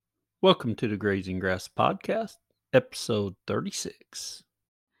Welcome to the Grazing Grass Podcast, episode 36.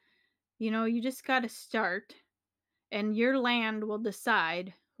 You just got to start, and your land will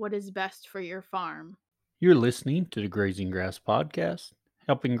decide what is best for your farm. You're listening to the Grazing Grass Podcast,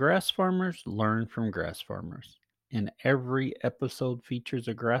 helping grass farmers learn from grass farmers. And every episode features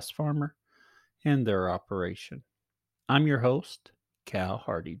a grass farmer and their operation. I'm your host, Cal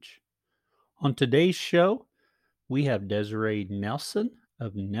Hardage. On today's show, we have Desiree Nelson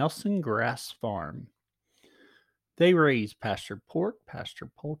of Nelson Grass Farm. They raise pastured pork,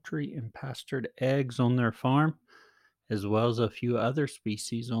 pastured poultry, and pastured eggs on their farm, as well as a few other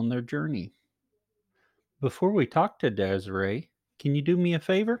species on their journey. Before we talk to Desiree, can you do me a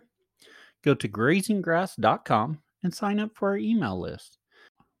favor? Go to grazinggrass.com and sign up for our email list.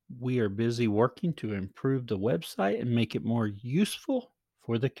 We are busy working to improve the website and make it more useful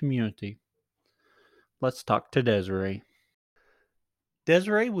for the community. Let's talk to Desiree.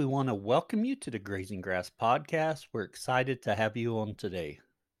 Desiree, we want to welcome you to the Grazing Grass podcast. We're excited to have you on today.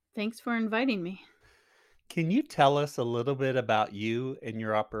 Thanks for inviting me. Can you tell us a little bit about you and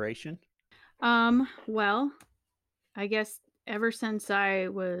your operation? Well, I guess ever since I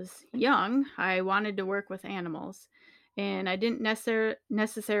was young, I wanted to work with animals, and I didn't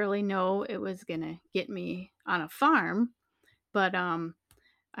necessarily know it was going to get me on a farm, but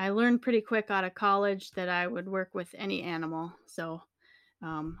I learned pretty quick out of college that I would work with any animal. So,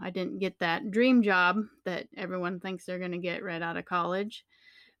 I didn't get that dream job that everyone thinks they're going to get right out of college.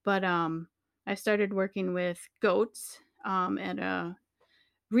 But I started working with goats at a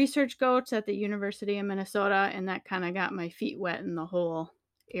research goats at the University of Minnesota, and that kind of got my feet wet in the whole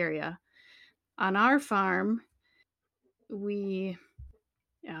area. On our farm, we,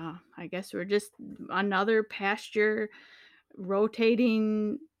 I guess we're just another pasture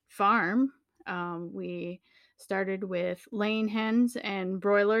rotating farm. We started with laying hens and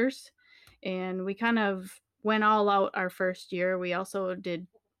broilers, and we kind of went all out our first year. We also did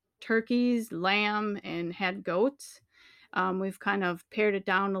turkeys, lamb, and had goats. We've kind of pared it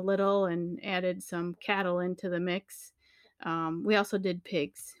down a little and added some cattle into the mix. We also did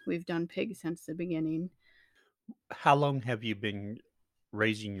pigs. We've done pigs since the beginning. How long have you been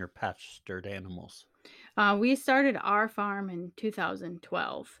raising your pastured animals? We started our farm in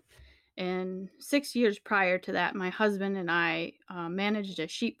 2012. And 6 years prior to that, my husband and I managed a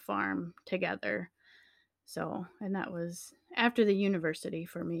sheep farm together. So, and that was after the university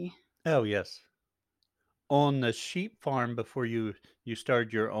for me. Oh, yes. On the sheep farm before you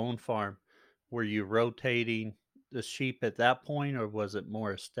started your own farm, were you rotating the sheep at that point, or was it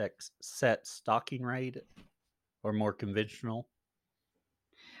more a set stocking rate or more conventional?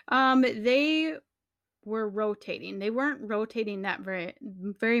 They were rotating. They weren't rotating that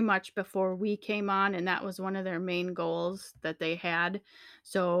very much before we came on, and that was one of their main goals that they had.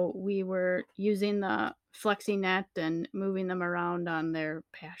 So we were using the flexi net and moving them around on their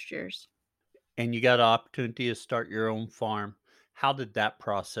pastures. And you got an opportunity to start your own farm. How did that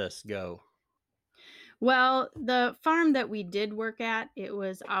process go? Well, the farm that we did work at, it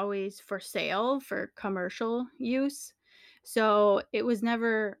was always for sale for commercial use. So it was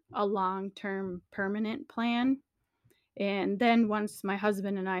never a long-term permanent plan. And then once my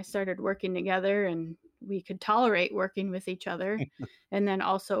husband and I started working together and we could tolerate working with each other, and then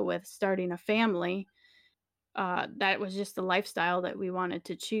also with starting a family, that was just the lifestyle that we wanted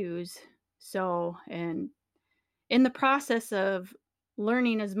to choose. So, and in the process of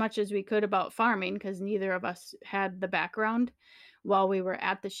learning as much as we could about farming, because neither of us had the background while we were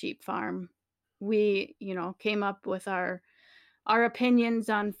at the sheep farm, we, came up with our opinions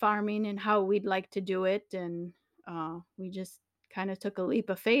on farming and how we'd like to do it, and we just kind of took a leap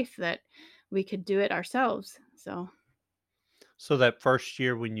of faith that we could do it ourselves. So, So that first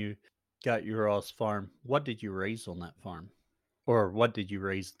year when you got your all's farm, what did you raise on that farm? Or what did you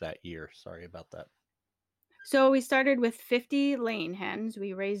raise that year? Sorry about that. we started with 50 laying hens.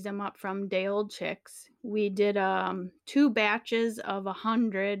 We raised them up from day old chicks. We did two batches of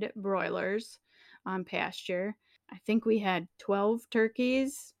 100 broilers on pasture. I think we had 12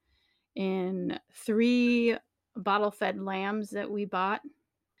 turkeys and three bottle fed lambs that we bought.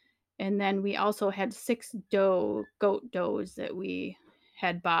 And then we also had 6 goat does that we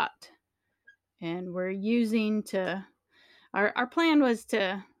had bought, and we're using to our plan was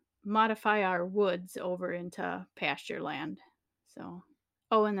to modify our woods over into pasture land. So,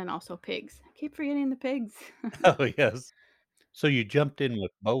 oh, and then also pigs. I keep forgetting the pigs. Oh, yes. So you jumped in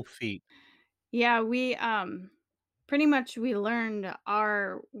with both feet. Yeah, we pretty much we learned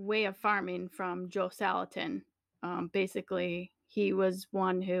our way of farming from Joe Salatin. Basically, he was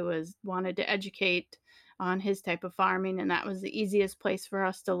one who was wanted to educate on his type of farming, and that was the easiest place for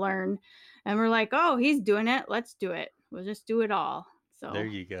us to learn. And we're like, "Oh, he's doing it. Let's do it. We'll just do it all." There So,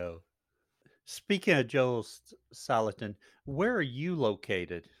 you go. Speaking of Joel Salatin, where are you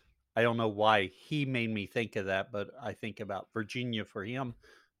located? I don't know why he made me think of that, but I think about Virginia for him,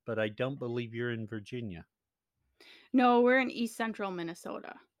 but I don't believe you're in Virginia. no, we're in East Central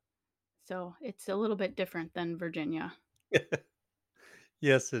Minnesota. So, it's a little bit different than Virginia.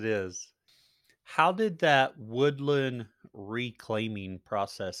 Yes, it is. How did that woodland reclaiming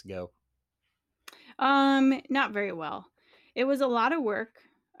process go? Not very well. It was a lot of work.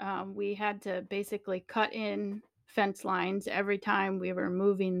 We had to basically cut in fence lines every time we were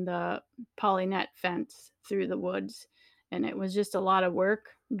moving the polynet fence through the woods. And it was just a lot of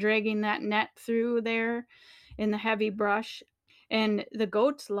work dragging that net through there in the heavy brush. And the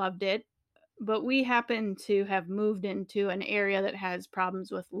goats loved it, but we happen to have moved into an area that has problems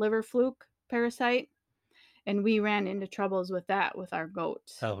with liver fluke parasite, and we ran into troubles with that with our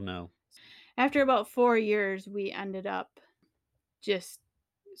goats. Oh, no. After about 4 years, we ended up just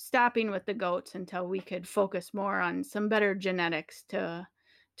stopping with the goats until we could focus more on some better genetics to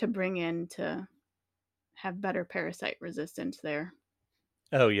bring in to have better parasite resistance there.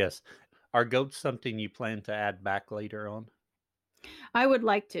 Oh, yes. Are goats something you plan to add back later on? I would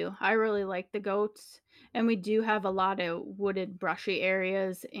like to. I really like the goats, and we do have a lot of wooded, brushy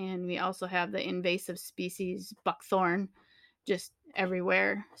areas, and we also have the invasive species buckthorn just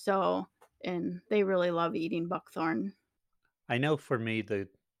everywhere. So, and they really love eating buckthorn. I know for me, the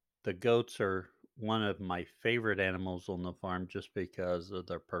goats are one of my favorite animals on the farm just because of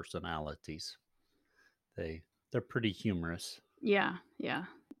their personalities. They're pretty humorous. Yeah, yeah.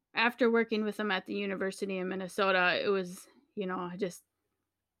 After working with them at the University of Minnesota, it was, I just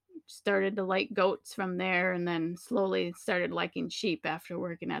started to like goats from there and then slowly started liking sheep after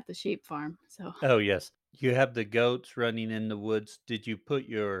working at the sheep farm. So, Oh, yes. You have the goats running in the woods. Did you put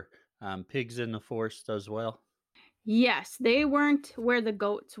your, pigs in the forest as well? yes, they weren't where the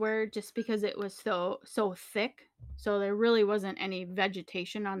goats were just because it was so thick. So there really wasn't any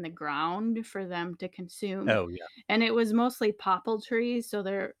vegetation on the ground for them to consume. Oh, yeah. And it was mostly popple trees, so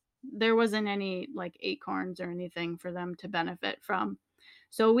there wasn't any like acorns or anything for them to benefit from.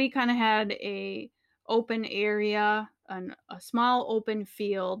 So we kind of had a open area, a small open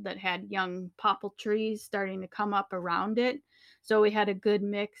field that had young popple trees starting to come up around it. So we had a good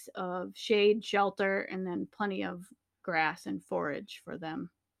mix of shade, shelter, and then plenty of grass and forage for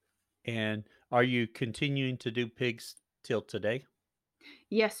them. And are you continuing to do pigs till today?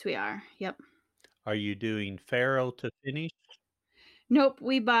 Yes, we are. Yep. Are you doing farrow to finish? Nope,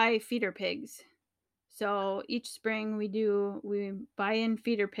 we buy feeder pigs. So each spring we buy in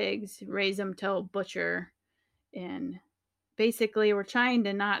feeder pigs, raise them till butcher, and basically we're trying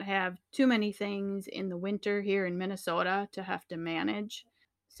to not have too many things in the winter here in Minnesota to have to manage.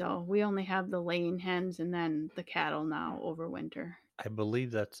 So we only have the laying hens and then the cattle now over winter. I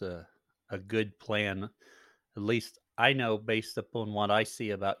believe that's a good plan. At least I know based upon what I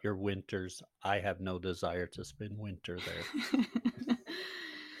see about your winters, I have no desire to spend winter there.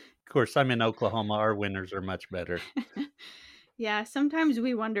 Of course, I'm in Oklahoma, our winters are much better. Yeah, sometimes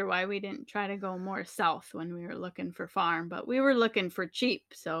we wonder why we didn't try to go more south when we were looking for farm, but we were looking for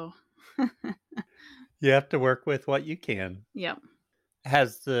cheap, so You have to work with what you can. yep.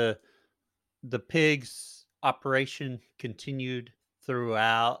 Has the pigs operation continued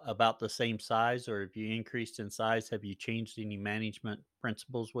throughout about the same size, or have you increased in size? Have you changed any management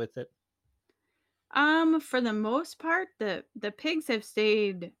principles with it? For the most part, the pigs have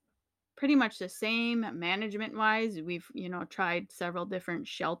stayed pretty much the same management wise. We've, tried several different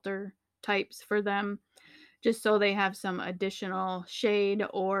shelter types for them just so they have some additional shade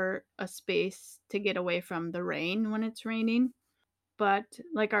or a space to get away from the rain when it's raining. But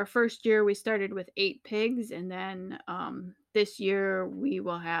like our first year, we started with 8 pigs, and then this year we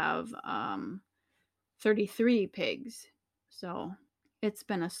will have 33 pigs. So it's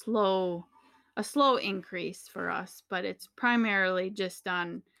been a slow increase for us, but it's primarily just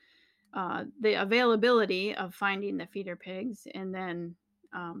on the availability of finding the feeder pigs, and then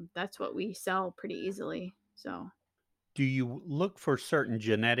that's what we sell pretty easily. So, Do you look for certain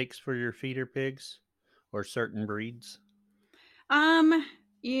genetics for your feeder pigs or certain breeds? um,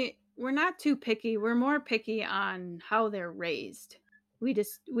 we're not too picky. We're more picky on how they're raised.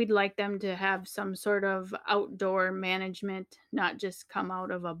 We'd like them to have some sort of outdoor management, not just come out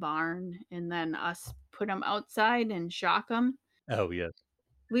of a barn and then us put them outside and shock them. Oh, yes.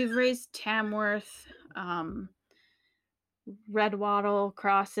 We've raised Tamworth, Red Wattle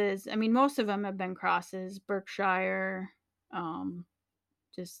crosses. I mean, most of them have been crosses, Berkshire, um,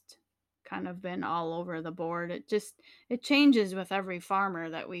 just kind of been all over the board. It changes with every farmer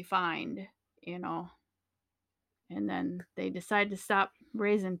that we find, you know. And then they decide to stop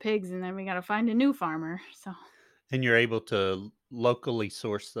raising pigs and then we got to find a new farmer. So, And you're able to locally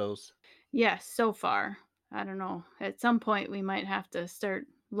source those. yes, so far. I don't know. At some point we might have to start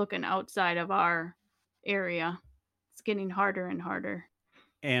looking outside of our area. It's getting harder and harder.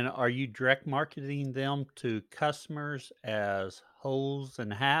 And are you direct marketing them to customers as wholes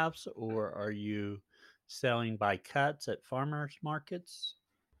and halves, or are you selling by cuts at farmers markets?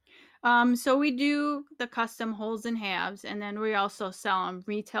 So we do the custom holes and halves, and then we also sell them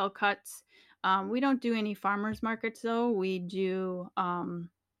retail cuts. We don't do any farmers markets though. We do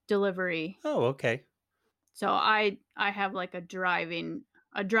delivery. Oh, okay. So I have like a driving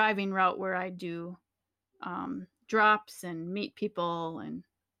route where I do drops and meet people and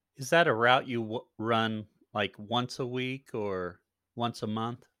Is that a route you run like once a week or once a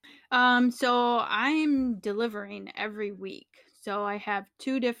month? so I'm delivering every week. So I have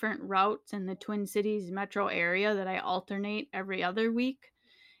two different routes in the Twin Cities metro area that I alternate every other week.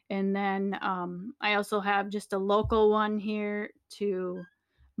 And then I also have just a local one here to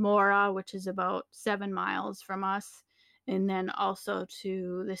Mora, which is about 7 miles from us. And then also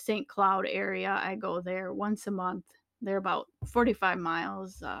to the St. Cloud area. I go there once a month. They're about 45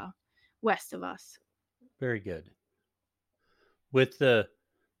 miles west of us. Very good. With the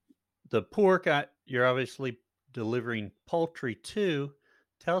pork, you're obviously delivering poultry too.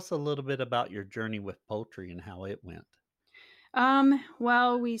 Tell us a little bit about your journey with poultry and how it went.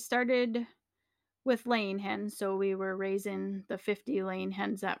 Well, we started with laying hens, so we were raising the 50 laying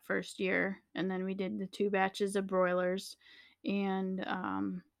hens that first year, and then we did the 2 batches of broilers, and,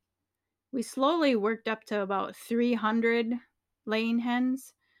 we slowly worked up to about 300 laying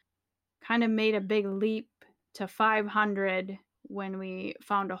hens, kinda made a big leap to 500 when we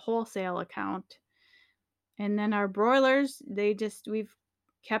found a wholesale account, and then our broilers, we've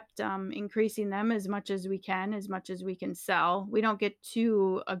kept, increasing them as much as we can, as much as we can sell. We don't get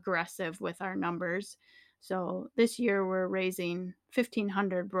too aggressive with our numbers. So this year we're raising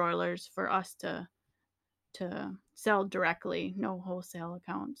 1,500 broilers for us to sell directly, no wholesale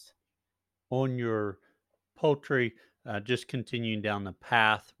accounts. On your poultry, just continuing down the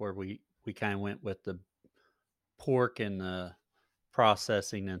path where we kind of went with the pork and the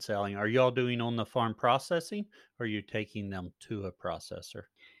processing and selling. Are y'all doing on the farm processing, or are you taking them to a processor?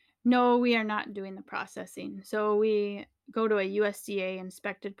 No, we are not doing the processing. So we go to a USDA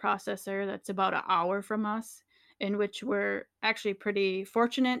inspected processor that's about an hour from us, in which we're actually pretty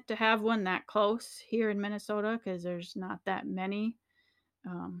fortunate to have one that close here in Minnesota because there's not that many.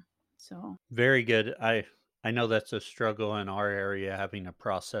 Um, so Very good. I know that's a struggle in our area having a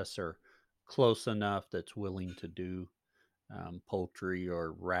processor close enough that's willing to do poultry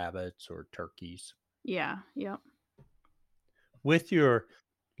or rabbits or turkeys. yeah, yep. With your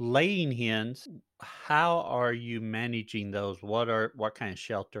laying hens, how are you managing those? What kind of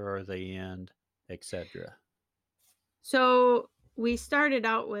shelter are they in, etc.? So we started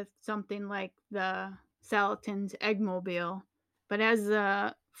out with something like the Salatin's Eggmobile, but as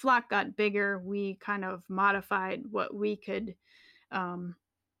the flock got bigger, we kind of modified what we could. Um,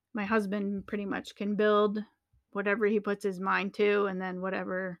 my husband pretty much can build whatever he puts his mind to, and then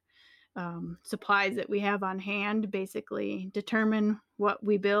whatever supplies that we have on hand basically determine what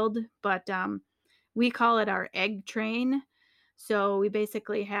we build. But we call it our egg train. So we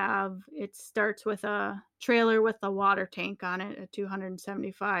basically have it starts with a trailer with a water tank on it, a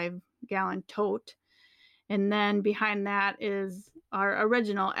 275-gallon tote. And then behind that is our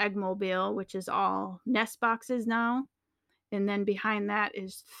original egg mobile, which is all nest boxes now. And then behind that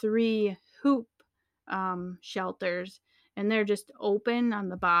is three hoop shelters, and they're just open on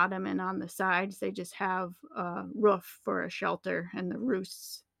the bottom and on the sides. They just have a roof for a shelter and the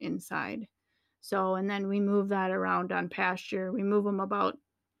roosts inside. So, and then we move that around on pasture. We move them about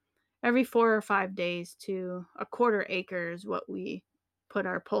every 4 or 5 days to a quarter acre is what we put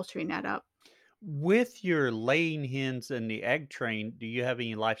our poultry net up. With your laying hens and the egg train, do you have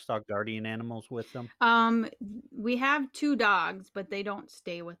any livestock guardian animals with them? Um, we have 2 dogs, but they don't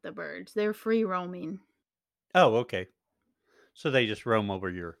stay with the birds. They're free roaming. Oh, okay. So they just roam over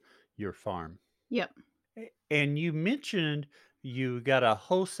your farm. Yep. And you mentioned you got a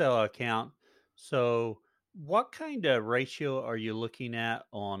wholesale account. So what kind of ratio are you looking at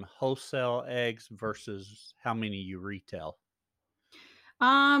on wholesale eggs versus how many you retail?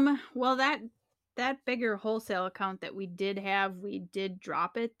 Well, that bigger wholesale account that we did have, we did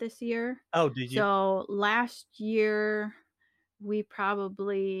drop it this year. Oh, did you? So last year we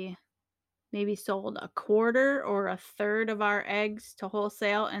probably maybe sold a quarter or a third of our eggs to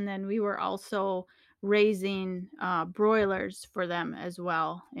wholesale, and then we were also raising broilers for them as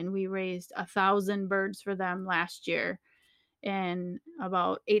well. And we raised 1,000 birds for them last year and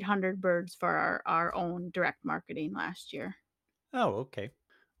about 800 birds for our own direct marketing last year. Oh, okay.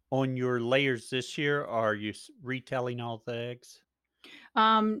 On your layers this year, are you retailing all the eggs?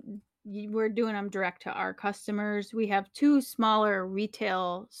 We're doing them direct to our customers. We have two smaller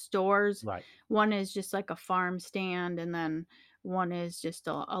retail stores. Right. One is just like a farm stand, and then one is just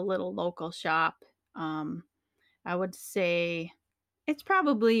a little local shop. Um, I would say it's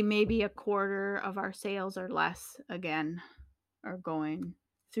probably maybe a quarter of our sales or less again are going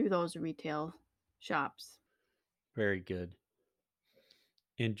through those retail shops. Very good.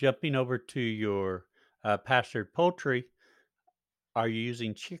 And jumping over to your pastured poultry, are you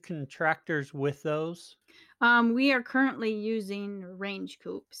using chicken tractors with those? We are currently using range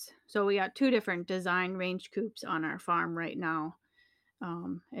coops. So we got two different design range coops on our farm right now.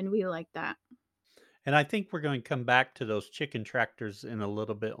 And we like that. And I think we're going to come back to those chicken tractors in a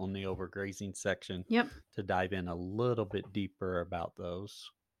little bit on the overgrazing section Yep. to dive in a little bit deeper about those.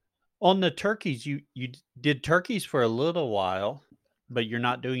 On the turkeys, you did turkeys for a little while, but you're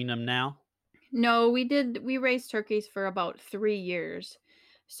not doing them now? No, we raised turkeys for about 3 years.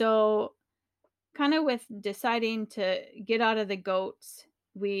 So, kinda with deciding to get out of the goats,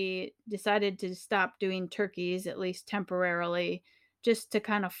 we decided to stop doing turkeys, at least temporarily, just to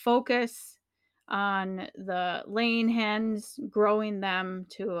kind of focus on the laying hens, growing them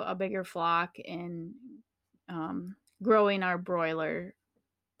to a bigger flock, and, growing our broiler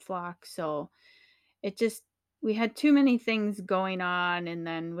flock. So it just we had too many things going on, and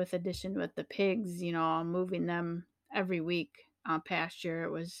then with addition with the pigs, moving them every week on pasture, it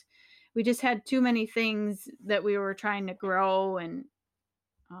was we just had too many things that we were trying to grow. And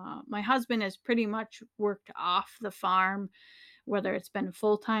my husband has pretty much worked off the farm, whether it's been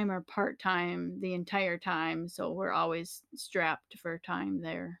full-time or part-time the entire time, so we're always strapped for time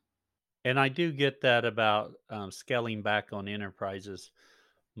there. And I do get that about, scaling back on enterprises.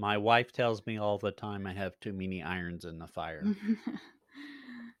 My wife tells me all the time I have too many irons in the fire.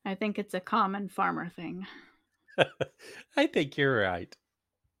 I think it's a common farmer thing. I think you're right.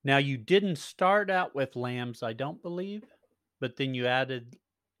 Now, you didn't start out with lambs, I don't believe, but then you added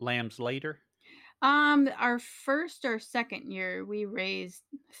lambs later? Our first or second year, we raised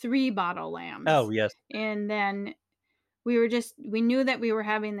 3 bottle Oh, lambs, yes. and then we knew that we were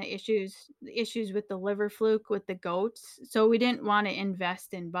having the issues with the liver fluke with the goats, so we didn't wanna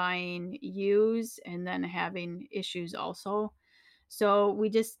invest in buying ewes and then having issues also. So we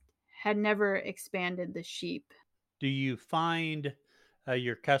just had never expanded the sheep. Do you find,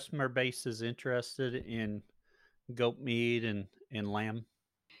 your customer base is interested in goat meat and lamb?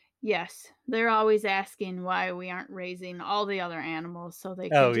 Yes, they're always asking why we aren't raising all the other animals so they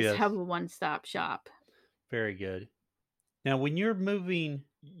could Oh, just have yes. a one-stop shop. Very good. Now, when you're moving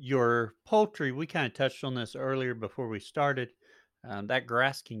your poultry, we kind of touched on this earlier before we started. That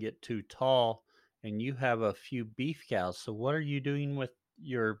grass can get too tall, and you have a few beef cows. So, what are you doing with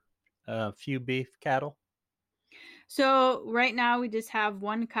your few beef cattle? So right now we just have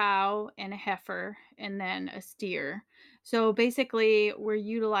one cow and a heifer and then a steer. So basically we're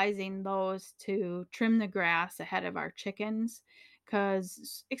utilizing those to trim the grass ahead of our chickens,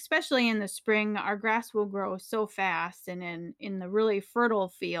 cuz especially in the spring our grass will grow so fast, and in the really fertile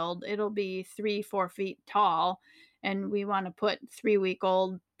field it'll be 3-4 feet tall, and we want to put 3-week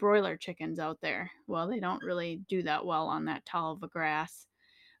old broiler chickens out there. Well, they don't really do that well on that tall of a grass.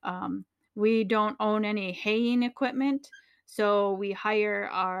 We don't own any haying equipment, so we hire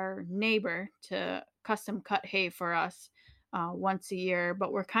our neighbor to custom cut hay for us once a year.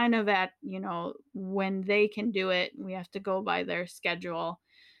 But we're kind of at, when they can do it, we have to go by their schedule.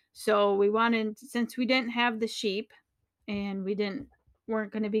 So we wanted, since we didn't have the sheep and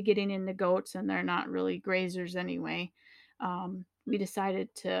weren't going to be getting into goats, and they're not really grazers anyway, we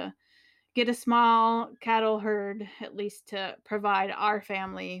decided to get a small cattle herd, at least to provide our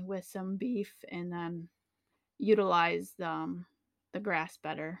family with some beef, and then utilize the grass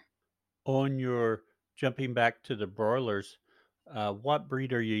better. On your jumping back to the broilers, what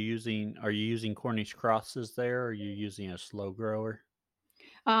breed are you using? Are you using Cornish crosses there? Or are you using a slow grower?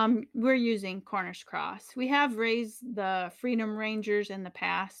 We're using Cornish cross. We have raised the Freedom Rangers in the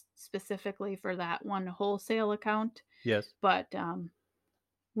past, specifically for that one wholesale account, Yes. but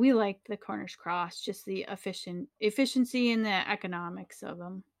we like the Cornish cross, just the efficiency and the economics of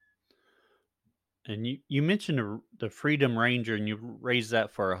them. And you mentioned the Freedom Ranger, and you raised that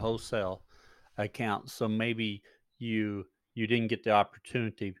for a wholesale account. So maybe you didn't get the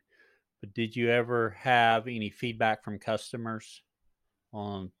opportunity. But did you ever have any feedback from customers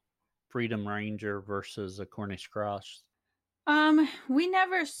on Freedom Ranger versus a Cornish Cross? We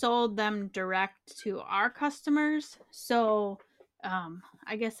never sold them direct to our customers, so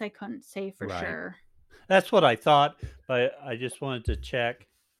I guess I couldn't say for Right. sure. That's what I thought, but I just wanted to check.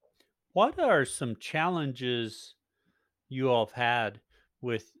 What are some challenges you all have had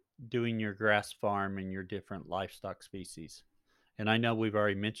with doing your grass farm and your different livestock species? And I know we've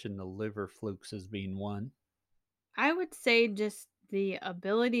already mentioned the liver flukes as being one. I would say just the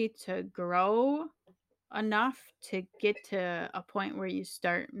ability to grow enough to get to a point where you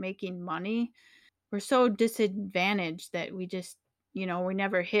start making money. We're so disadvantaged that we just, we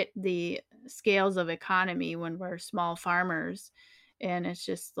never hit the scales of economy when we're small farmers. And it's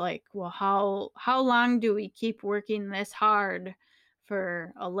just like, well, how long do we keep working this hard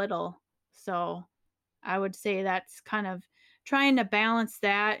for a little? So I would say that's kind of trying to balance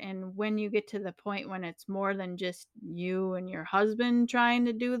that. And when you get to the point when it's more than just you and your husband trying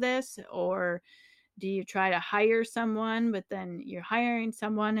to do this, or do you try to hire someone, but then you're hiring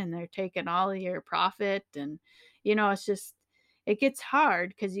someone and they're taking all of your profit? And, it's just, it gets hard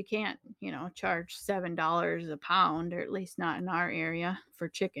because you can't, charge $7 a pound, or at least not in our area for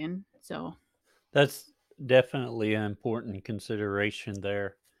chicken. So, That's definitely an important consideration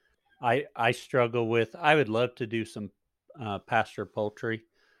there. I struggle with I would love to do some, pasture poultry,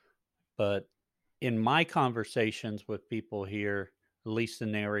 but in my conversations with people here, at least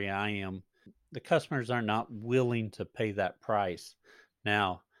in the area I am, the customers are not willing to pay that price.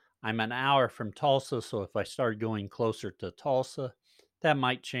 Now, I'm an hour from Tulsa, so if I start going closer to Tulsa, that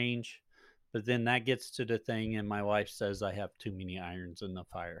might change, but then that gets to the thing, and my wife says I have too many irons in the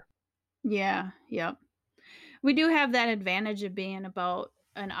fire. yeah, yep. We do have that advantage of being about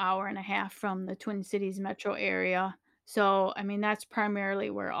an hour and a half from the Twin Cities metro area. So, I mean, that's primarily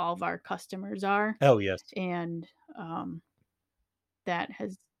where all of our customers are, Oh, yes. and um, that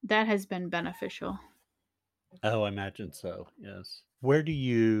has been beneficial. Oh, I imagine so, yes. Where do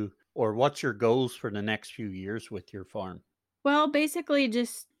you or what's your goals for the next few years with your farm? Well, basically,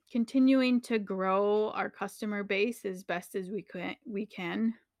 just continuing to grow our customer base as best as we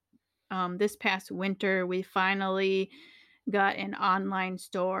can. This past winter, we finally got an online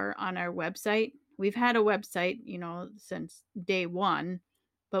store on our website. We've had a website, since day one,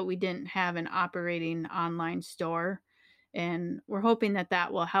 but we didn't have an operating online store. And we're hoping that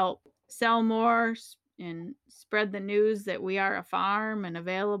that will help sell more and spread the news that we are a farm and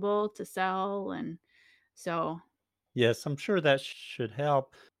available to sell. And so, Yes, I'm sure that should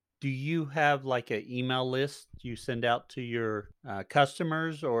help. Do you have, like, a email list you send out to your,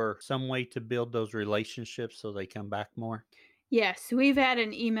 customers or some way to build those relationships so they come back more? yes, we've had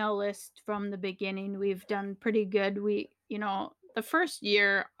an email list from the beginning. We've done pretty good. The first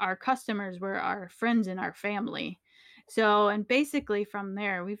year, our customers were our friends and our family. So, and basically from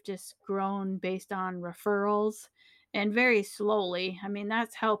there, we've just grown based on referrals and very slowly. I mean,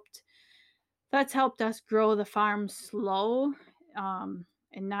 that's helped us grow the farm slow,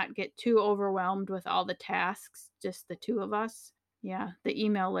 and not get too overwhelmed with all the tasks, just the two of us. Yeah, the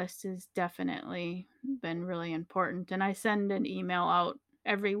email list has definitely been really important. And I send an email out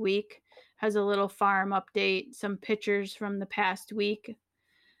every week, has a little farm update, some pictures from the past week,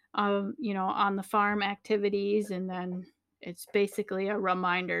 on the farm activities. And then it's basically a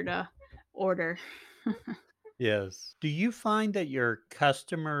reminder to order. Yes. Do you find that your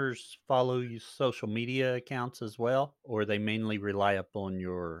customers follow you social media accounts as well, or they mainly rely upon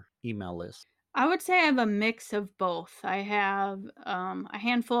your email list? I would say I have a mix of both. I have a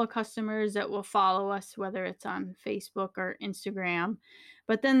handful of customers that will follow us, whether it's on Facebook or Instagram.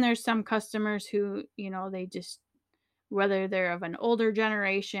 But then there's some customers who, they just, whether they're of an older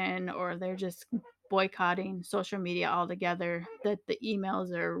generation or they're just boycotting social media altogether, that the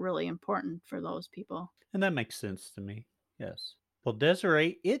emails are really important for those people. And that makes sense to me. Yes. Well,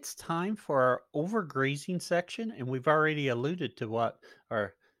 Desiree, it's time for our overgrazing section, and we've already alluded to what,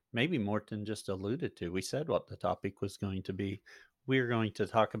 or maybe more than just alluded to. We said what the topic was going to be. We're going to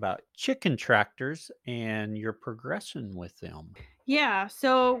talk about chicken tractors and your progression with them. Yeah,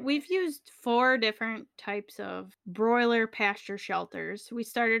 so we've used four different types of broiler pasture shelters. We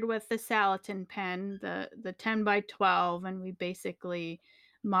started with the Salatin pen, the 10 by 12, and we basically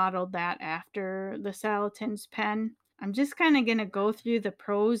modeled that after the Salatin's pen. I'm just kind of going to go through the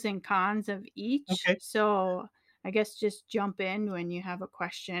pros and cons of each. Okay. So I guess just jump in when you have a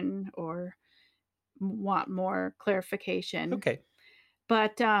question or want more clarification. Okay.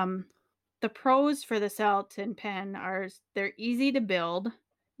 But the pros for the Salatin pen are they're easy to build.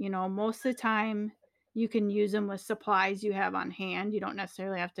 Most of the time You can use them with supplies you have on hand. You don't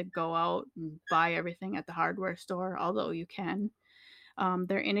necessarily have to go out and buy everything at the hardware store, although you can.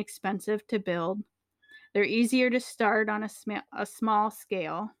 They're inexpensive to build. They're easier to start on a small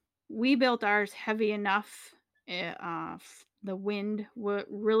scale. We built ours heavy enough. The wind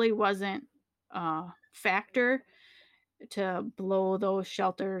really wasn't a factor to blow those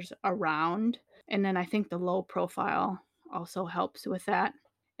shelters around. And then I think the low profile also helps with that.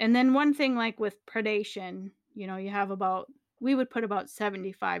 And then one thing like with predation, you have we would put about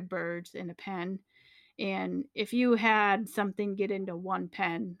 75 birds in a pen. And if you had something get into one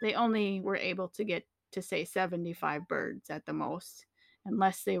pen, they only were able to get to say 75 birds at the most,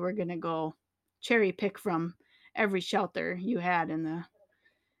 unless they were going to go cherry pick from every shelter you had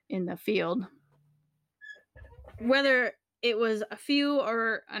in the field. Whether it was a few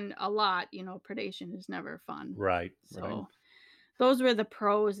or a lot, predation is never fun. Right. So those were the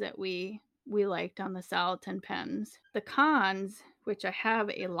pros that we liked on the Salatin pens. The cons, which I have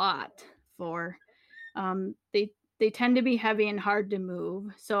a lot for, they tend to be heavy and hard to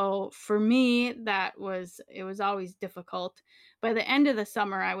move. So for me, it was always difficult. By the end of the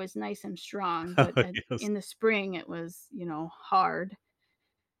summer, I was nice and strong, but Yes. in the spring, it was hard.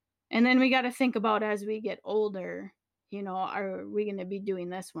 And then we got to think about as we get older, are we going to be doing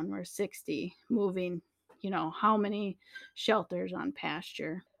this when we're 60, moving, how many shelters on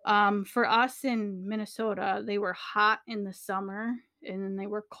pasture? For us in Minnesota, they were hot in the summer and then they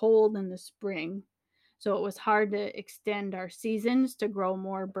were cold in the spring. So it was hard to extend our seasons to grow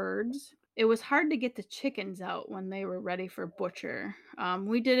more birds. It was hard to get the chickens out when they were ready for butcher.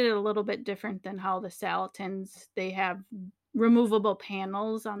 We did it a little bit different than how the Salatins, they have removable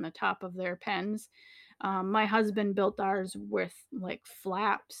panels on the top of their pens. My husband built ours with like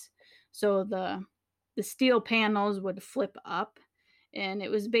flaps. So the steel panels would flip up, and it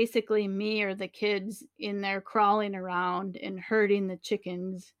was basically me or the kids in there crawling around and herding the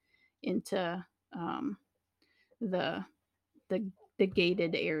chickens into the the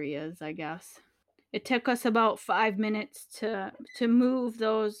gated areas, I guess. It took us about 5 minutes to move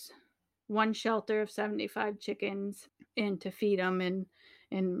those one shelter of 75 chickens and to feed them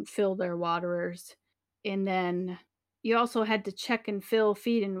and fill their waterers. And then you also had to check and fill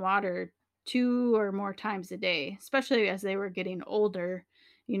feed and water 2 or more times a day, especially as they were getting older.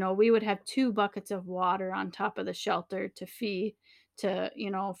 We would have 2 buckets of water on top of the shelter to feed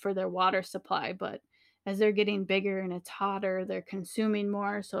for their water supply. But as they're getting bigger and it's hotter, they're consuming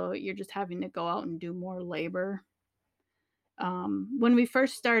more. So you're just having to go out and do more labor. When we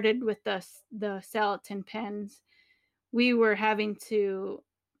first started with the Salatin pens, we were having to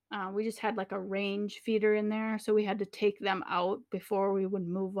we just had like a range feeder in there, so we had to take them out before we would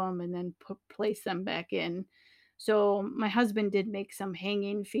move them and then place them back in. So my husband did make some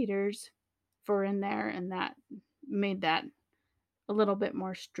hanging feeders for in there, and that made that a little bit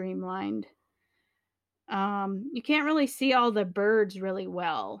more streamlined. You can't really see all the birds really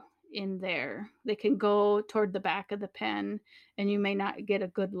well in there. They can go toward the back of the pen, and you may not get a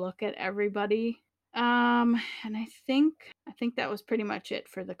good look at everybody. And I think that was pretty much it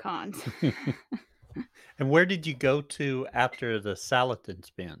for the cons. And where did you go to after the Salatin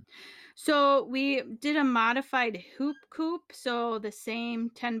spin? So we did a modified hoop coop, so the same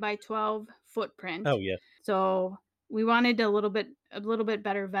 10 by 12 Oh, footprint. yes. So we wanted a little bit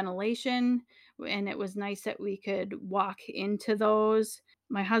better ventilation, and it was nice that we could walk into those.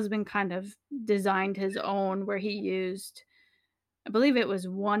 My husband kind of designed his own where he used, I believe it was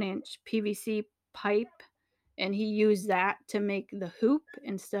 1-inch PVC pipe, and he used that to make the hoop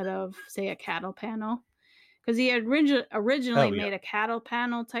instead of, say, a cattle panel. Because he had originally Oh, yeah. made a cattle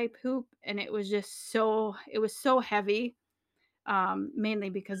panel type hoop, and it was so heavy, mainly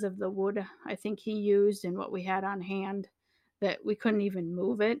because of the wood I think he used and what we had on hand, that we couldn't even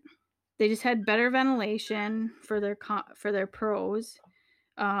move it. They just had better ventilation for their pros.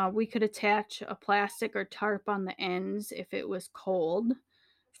 We could attach a plastic or tarp on the ends if it was cold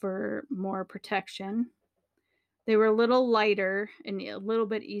for more protection. They were a little lighter and a little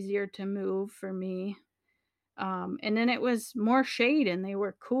bit easier to move for me. And then it was more shade and they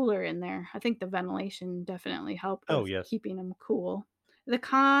were cooler in there. I think the ventilation definitely helped Oh, with yes. keeping them cool. The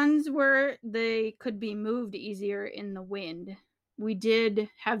cons were they could be moved easier in the wind. We did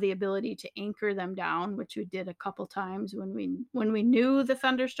have the ability to anchor them down, which we did a couple times when we knew the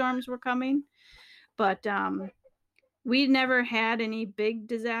thunderstorms were coming. But we never had any big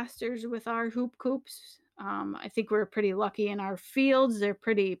disasters with our hoop coops. I think we're pretty lucky in our fields. They're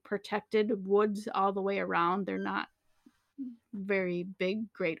pretty protected woods all the way around. They're not very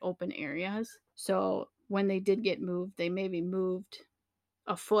big, great open areas. So when they did get moved, they maybe moved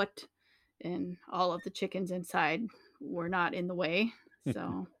a foot and all of the chickens inside were not in the way.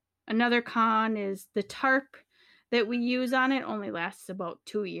 So another con is the tarp that we use on it only lasts about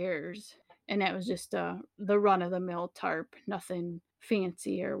 2 years. And that was just the run of the mill tarp, nothing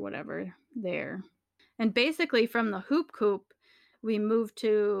fancy or whatever there. And basically, from the hoop coop, we moved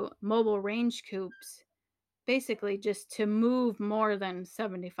to mobile range coops, basically just to move more than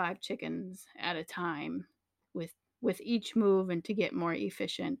 75 chickens at a time with each move and to get more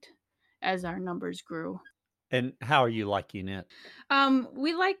efficient as our numbers grew. And how are you liking it?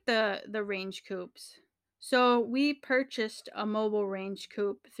 We like the range coops. So we purchased a mobile range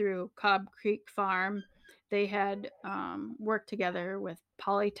coop through Cobb Creek Farm. They had worked together with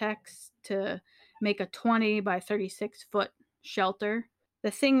Polytex to make a 20 by 36-foot shelter.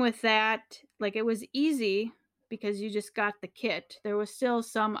 The thing with that, like, it was easy because you just got the kit. There was still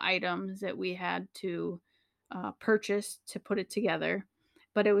some items that we had to purchase to put it together,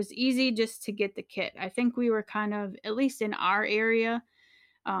 but it was easy just to get the kit. I think we were kind of, at least in our area,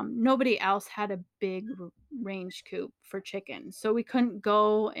 nobody else had a big range coop for chickens. So we couldn't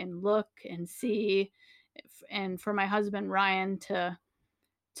go and look and see. And for my husband, Ryan, to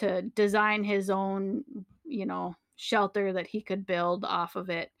design his own, shelter that he could build off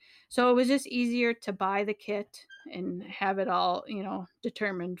of it. So it was just easier to buy the kit and have it all,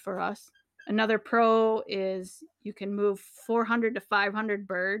 determined for us. Another pro is you can move 400 to 500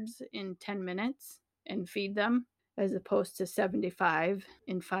 birds in 10 minutes and feed them as opposed to 75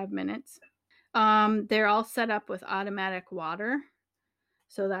 in 5 minutes. They're all set up with automatic water,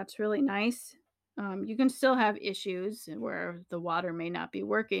 so that's really nice. You can still have issues where the water may not be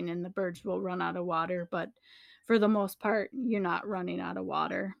working and the birds will run out of water, but for the most part, you're not running out of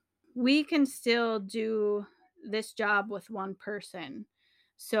water. We can still do this job with one person.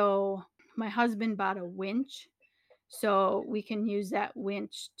 So my husband bought a winch, so we can use that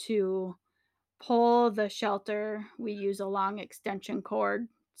winch to pull the shelter. We use a long extension cord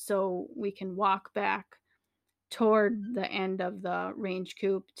so we can walk back toward the end of the range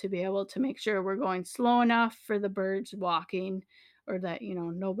coop to be able to make sure we're going slow enough for the birds walking, or that,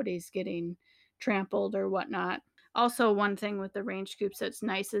 nobody's getting trampled or whatnot. Also, one thing with the range coops that's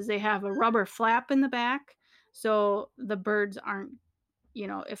nice is they have a rubber flap in the back. So the birds aren't,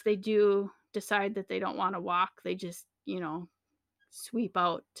 if they do decide that they don't want to walk, they just, sweep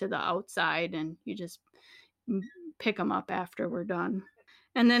out to the outside and you just pick them up after we're done.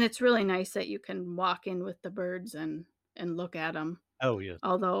 And then it's really nice that you can walk in with the birds and look at them. Oh, yes.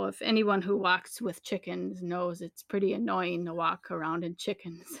 Although if anyone who walks with chickens knows it's pretty annoying to walk around in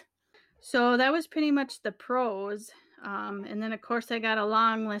chickens. So that was pretty much the pros. And then of course I got a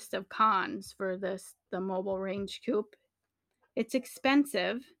long list of cons for the mobile range coop. It's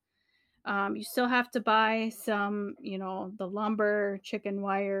expensive. You still have to buy some, the lumber, chicken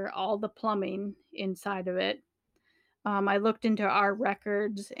wire, all the plumbing inside of it. I looked into our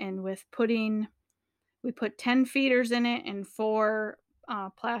records, and we put 10 feeders in it and four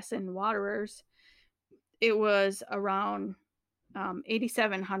Plasson waterers. It was around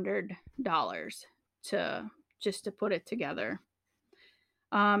 $8,700 to put it together.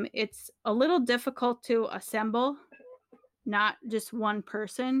 It's a little difficult to assemble. Not just one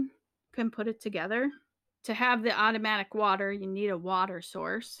person can put it together. To have the automatic water, you need a water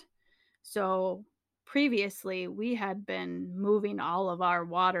source. So previously, we had been moving all of our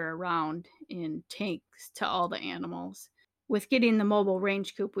water around in tanks to all the animals. With getting the mobile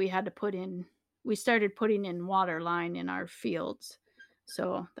range coop, we started putting in water line in our fields.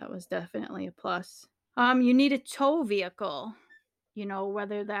 So that was definitely a plus. You need a tow vehicle,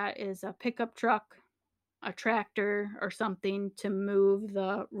 whether that is a pickup truck, a tractor, or something to move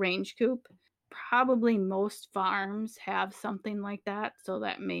the range coop. Probably most farms have something like that, so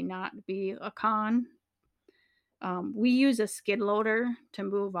that may not be a con. We use a skid loader to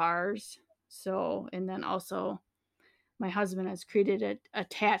move ours. So, and then also my husband has created an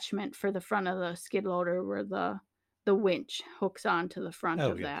attachment for the front of the skid loader where the winch hooks onto the front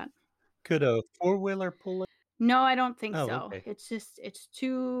Oh, of yes. that. Could a four-wheeler pull it? No, I don't think Oh, so. okay. It's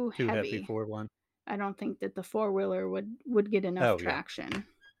too Too heavy heavy. for one? I don't think that the four-wheeler would get enough Oh, yeah. traction.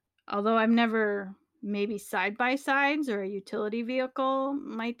 Although I've never, maybe side by sides or a utility vehicle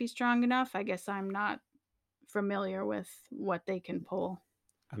might be strong enough. I guess I'm not familiar with what they can pull.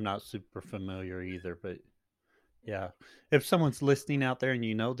 I'm not super familiar either, but yeah. If someone's listening out there and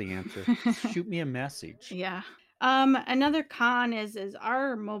you know the answer, shoot me a message. Yeah. Another con is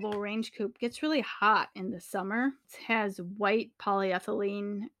our mobile range coop gets really hot in the summer. It has white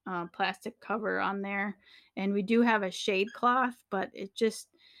polyethylene plastic cover on there, and we do have a shade cloth, but it just,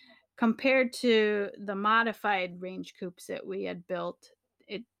 compared to the modified range coops that we had built,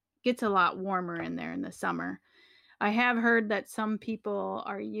 it gets a lot warmer in there in the summer. I have heard that some people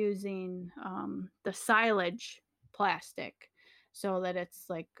are using the silage plastic so that it's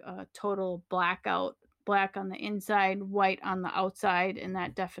like a total blackout, black on the inside, white on the outside, and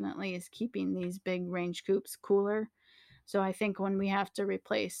that definitely is keeping these big range coops cooler. So I think when we have to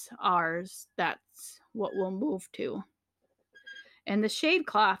replace ours, that's what we'll move to. And the shade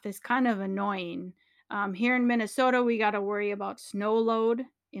cloth is kind of annoying. Here in Minnesota, we got to worry about snow load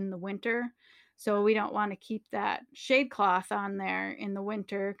in the winter. So we don't want to keep that shade cloth on there in the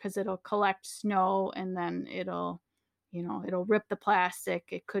winter because it'll collect snow and then it'll rip the plastic.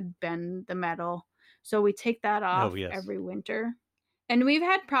 It could bend the metal. So we take that Oh, off yes. every winter. And we've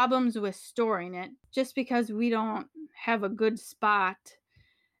had problems with storing it just because we don't have a good spot.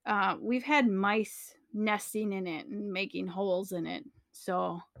 We've had mice nesting in it and making holes in it.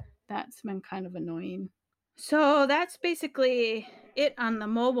 So that's been kind of annoying. So that's basically it on the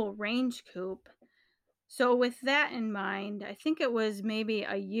mobile range coop. So, with that in mind, I think it was maybe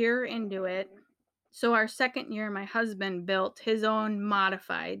a year into it. So, our second year, my husband built his own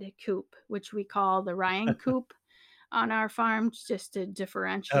modified coop, which we call the Ryan coop on our farm, just to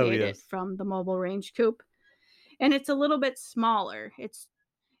Oh, differentiate it yes. from the mobile range coop. And it's a little bit smaller.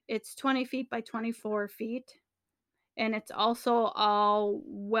 It's 20 feet by 24 feet, and it's also all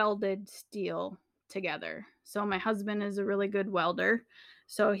welded steel together. So my husband is a really good welder.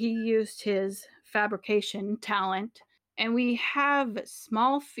 So he used his fabrication talent. And we have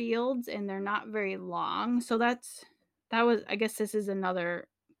small fields and they're not very long. So that was I guess this is another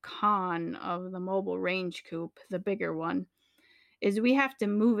con of the mobile range coop, the bigger one, is we have to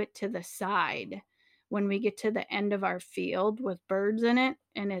move it to the side when we get to the end of our field with birds in it,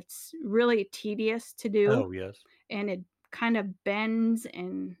 and it's really tedious to do, Oh, yes. and it kind of bends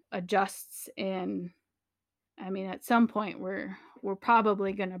and adjusts, and I mean at some point we're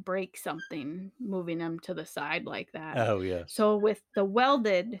probably going to break something moving them to the side like that. Oh, yes. So with the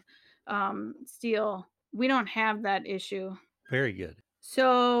welded steel, we don't have that issue. Very good.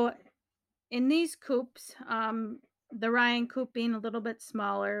 So in these coops, the Ryan coop being a little bit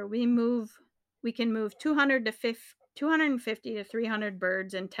smaller, we can move 250 to 300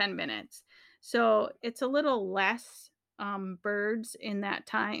 birds in 10 minutes. So it's a little less birds in that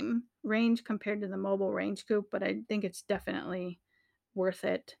time range compared to the mobile range coop, but I think it's definitely worth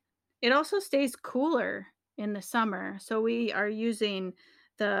it. It also stays cooler in the summer. So we are using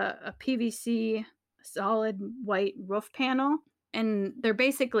the a PVC solid white roof panel, and they're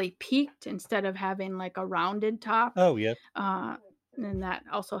basically peaked instead of having like a rounded top. Oh, yes. Uh, and that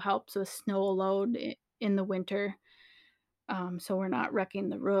also helps with snow load in the winter. So we're not wrecking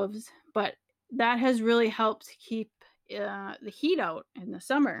the roofs. But that has really helped keep the heat out in the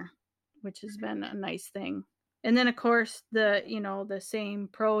summer, which has been a nice thing. And then of course the same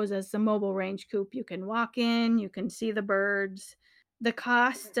pros as the mobile range coop. You can walk in, you can see the birds. The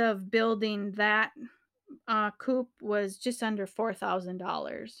cost of building that coop was just under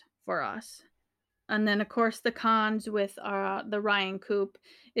 $4,000 for us. And then, of course, the cons with the Ryan coop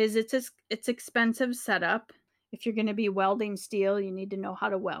is it's expensive setup. If you're going to be welding steel, you need to know how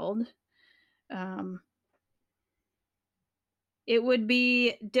to weld. Um, it would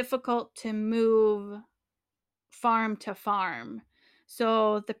be difficult to move farm to farm.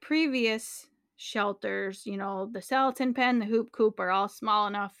 So the previous shelters, the Salatin pen, the hoop coop are all small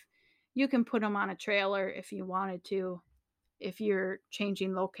enough. You can put them on a trailer if you wanted to, if you're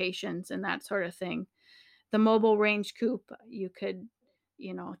changing locations and that sort of thing. The mobile range coop, you could,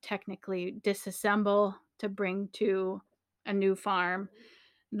 technically disassemble to bring to a new farm.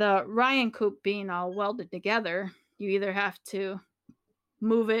 The Ryan coop being all welded together, you either have to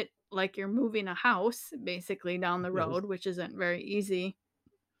move it like you're moving a house basically down the Yes. road, which isn't very easy.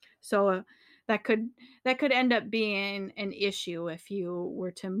 So that could that could end up being an issue if you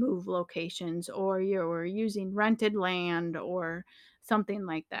were to move locations or you were using rented land or something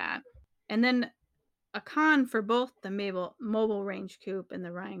like that. And then a con for both the mobile range coop and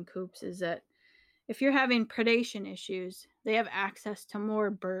the Ryan coops is that if you're having predation issues, they have access to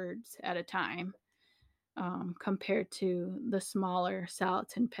more birds at a time compared to the smaller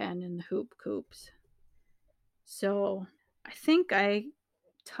Salatin pen and the hoop coops. So I think I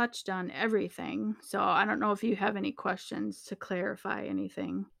touched on everything. So I don't know if you have any questions to clarify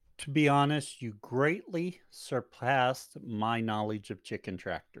anything. To be honest, you greatly surpassed my knowledge of chicken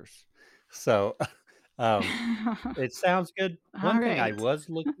tractors. So, um, it sounds good. All One thing I right. was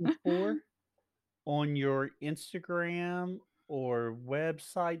looking for on your Instagram or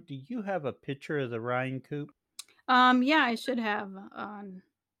website, do you have a picture of the Ryan coop? Yeah, I should have on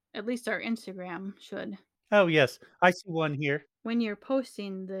at least our Instagram should. Oh, yes. I see one here. When you're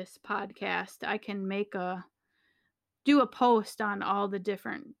posting this podcast, I can do a post on all the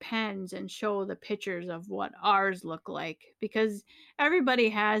different pens and show the pictures of what ours look like, because everybody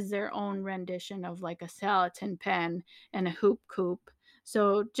has their own rendition of like a Salatin pen and a hoop coop.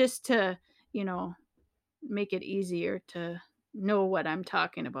 So just to, you know, make it easier to know what I'm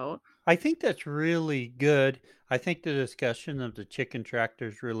talking about. I think that's really good. I think the discussion of the chicken tractor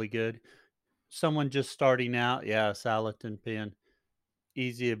is really good. Someone just starting out, yeah, Salatin pen,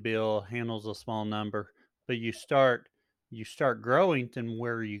 easy to build, handles a small number, but you start growing, then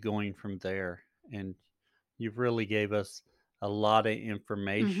where are you going from there? And you've really gave us a lot of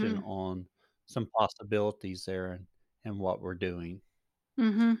information Mhm. on some possibilities there and what we're doing.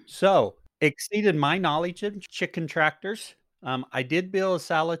 Mhm. So, exceeded my knowledge of chicken tractors. I did build a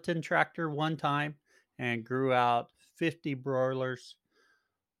Salatin tractor one time and grew out 50 broilers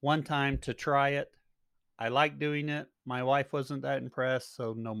one time to try it. I liked doing it. My wife wasn't that impressed,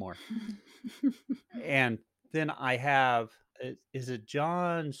 so no more. And then I have is it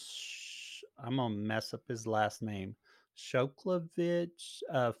John I'm gonna mess up his last name. Shoklevich,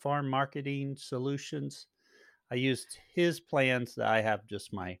 Farm Marketing Solutions. I used his plans that I have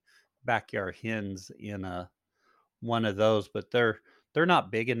just my backyard hens in a one of those, but they're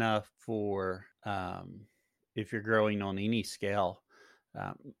not big enough for, if you're growing on any scale,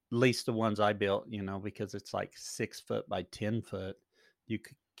 at least the ones I built, because it's like 6 foot by 10 foot. You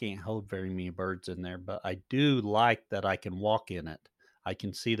can't hold very many birds in there, but I do like that I can walk in it. I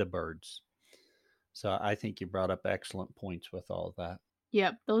can see the birds. So I think you brought up excellent points with all of that.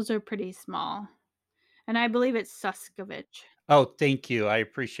 Yep, those are pretty small. And I believe it's Suskovich. Oh, thank you. I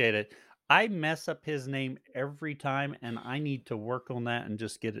appreciate it. I mess up his name every time, and I need to work on that and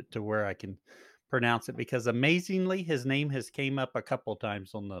just get it to where I can pronounce it because amazingly, his name has came up a couple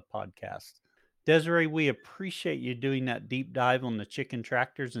times on the podcast. Desiree, we appreciate you doing that deep dive on the chicken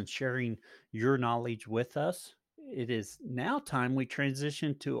tractors and sharing your knowledge with us. It is now time we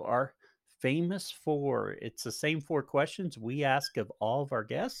transition to our famous four. It's the same four questions we ask of all of our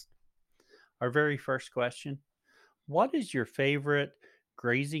guests. Our very first question: what is your favorite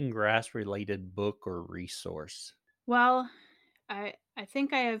grazing grass related book or resource? Well, I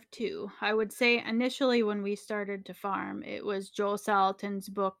think I have 2. I would say initially when we started to farm, it was Joel Salatin's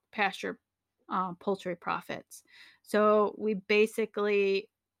book, Pasture Poultry Profits. So we basically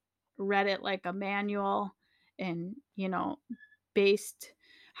read it like a manual and, based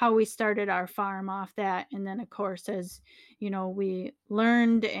how we started our farm off that. And then, of course, as we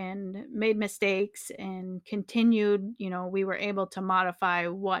learned and made mistakes and continued, we were able to modify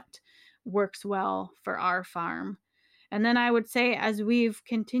what works well for our farm. And then I would say, as we've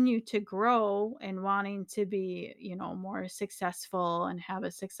continued to grow and wanting to be, more successful and have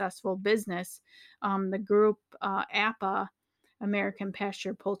a successful business, the group APA, American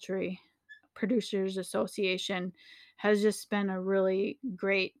Pasture Poultry Producers Association, has just been a really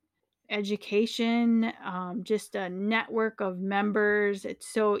great education, just a network of members. It's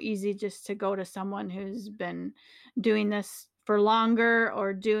so easy just to go to someone who's been doing this for longer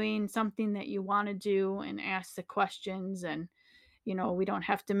or doing something that you want to do and ask the questions. And, we don't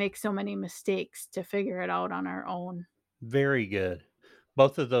have to make so many mistakes to figure it out on our own. Very good.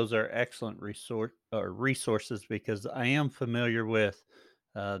 Both of those are excellent resources because I am familiar with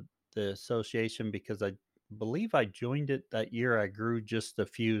uh, the association because I believe I joined it that year. I grew just a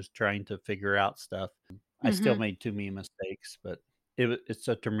few trying to figure out stuff. I still Hmm. made too many mistakes, but it's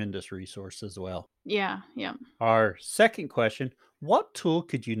a tremendous resource as well. Yeah. Yeah. Our second question: what tool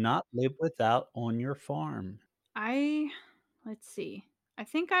could you not live without on your farm? I, let's see. I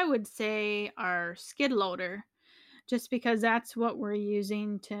think I would say our skid loader, just because that's what we're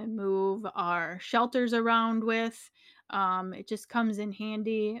using to move our shelters around with. It just comes in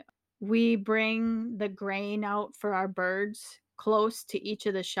handy. We bring the grain out for our birds close to each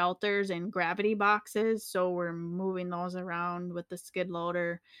of the shelters in gravity boxes. So we're moving those around with the skid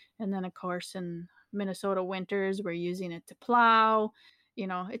loader. And then, of course, in Minnesota winters, we're using it to plow.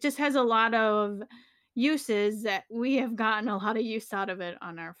 It just has a lot of uses that we have gotten a lot of use out of it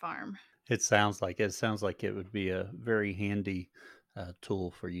on our farm. It sounds like it would be a very handy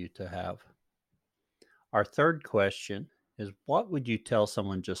tool for you to have. Our third question is: what would you tell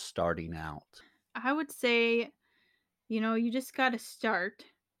someone just starting out? I would say, you just got to start,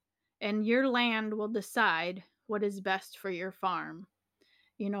 and your land will decide what is best for your farm.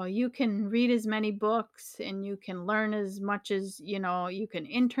 You can read as many books and you can learn as much as, you can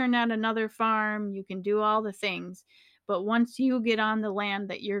intern at another farm, you can do all the things. But once you get on the land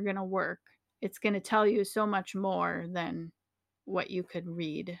that you're going to work, it's going to tell you so much more than, what you could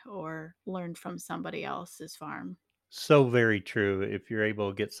read or learn from somebody else's farm. So very true. If you're able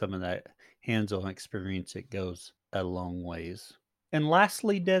to get some of that hands-on experience, it goes a long ways. And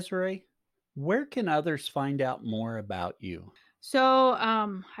lastly, Desiree, where can others find out more about you? So,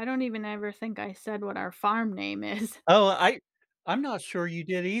 I don't even ever think I said what our farm name is. Oh, I'm not sure you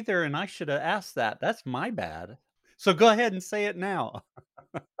did either, and I should have asked that. That's my bad. So go ahead and say it now.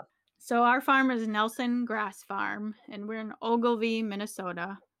 So our farm is Nelson Grass Farm, and we're in Ogilvie,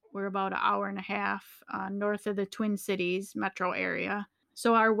 Minnesota. We're about an hour and a half north of the Twin Cities metro area.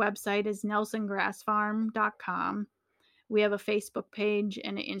 So our website is nelsongrassfarm.com. We have a Facebook page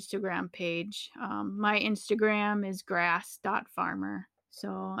and an Instagram page. My Instagram is grass.farmer.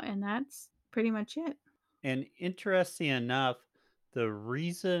 So, and that's pretty much it. And interesting enough, the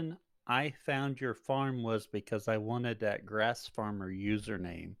reason I found your farm was because I wanted that grass farmer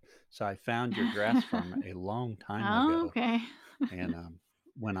username. So I found your grass farm a long time Oh, ago. okay. And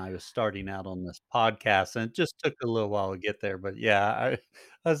when I was starting out on this podcast, and it just took a little while to get there. But yeah,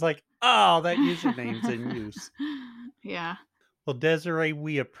 I was like, oh, that username's in use. Yeah. Well, Desiree,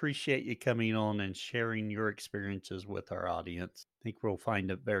 we appreciate you coming on and sharing your experiences with our audience. I think we'll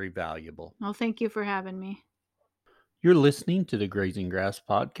find it very valuable. Well, thank you for having me. You're listening to the Grazing Grass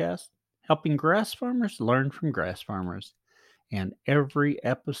Podcast, helping grass farmers learn from grass farmers. And every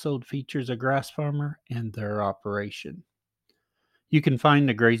episode features a grass farmer and their operation. You can find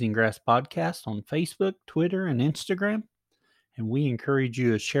the Grazing Grass Podcast on Facebook, Twitter, and Instagram. And we encourage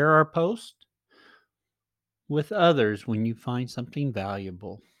you to share our post with others when you find something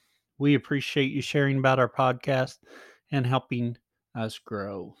valuable. We appreciate you sharing about our podcast and helping us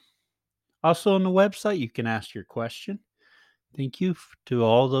grow. Also, on the website, you can ask your question. Thank you to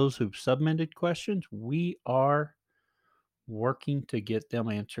all those who've submitted questions. We are working to get them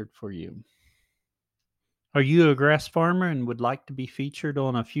answered for you. Are you a grass farmer and would like to be featured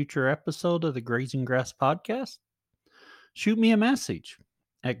on a future episode of the Grazing Grass Podcast? Shoot me a message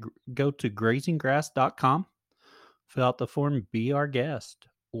go to grazinggrass.com, fill out the form, be our guest,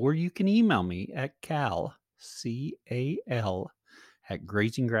 or you can email me at C-A-L, at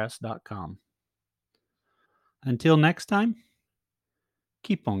grazinggrass.com. Until next time,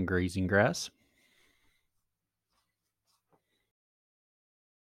 keep on grazing grass.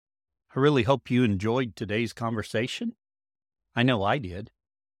 I really hope you enjoyed today's conversation. I know I did.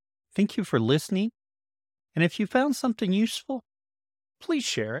 Thank you for listening. And if you found something useful, please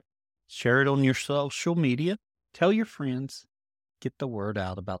share it. Share it on your social media. Tell your friends. Get the word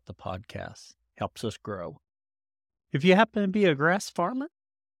out about the podcast. Helps us grow. If you happen to be a grass farmer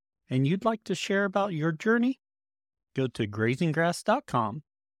and you'd like to share about your journey, go to grazinggrass.com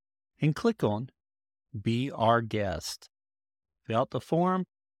and click on Be Our Guest. Fill out the form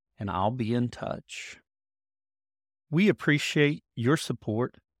and I'll be in touch. We appreciate your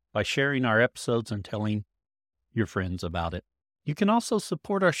support by sharing our episodes and telling your friends about it. You can also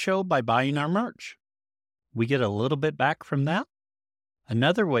support our show by buying our merch. We get a little bit back from that.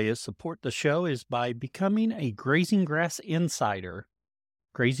 Another way to support the show is by becoming a Grazing Grass Insider.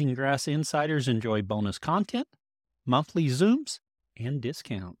 Grazing Grass Insiders enjoy bonus content, monthly Zooms, and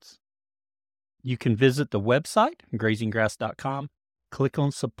discounts. You can visit the website, grazinggrass.com, click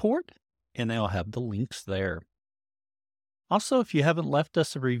on support, and they'll have the links there. Also, if you haven't left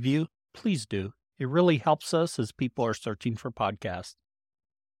us a review, please do. It really helps us as people are searching for podcasts.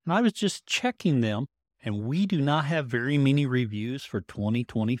 And I was just checking them, and we do not have very many reviews for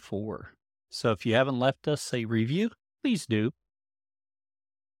 2024. So if you haven't left us a review, please do.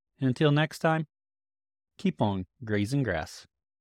 And until next time, keep on grazing grass.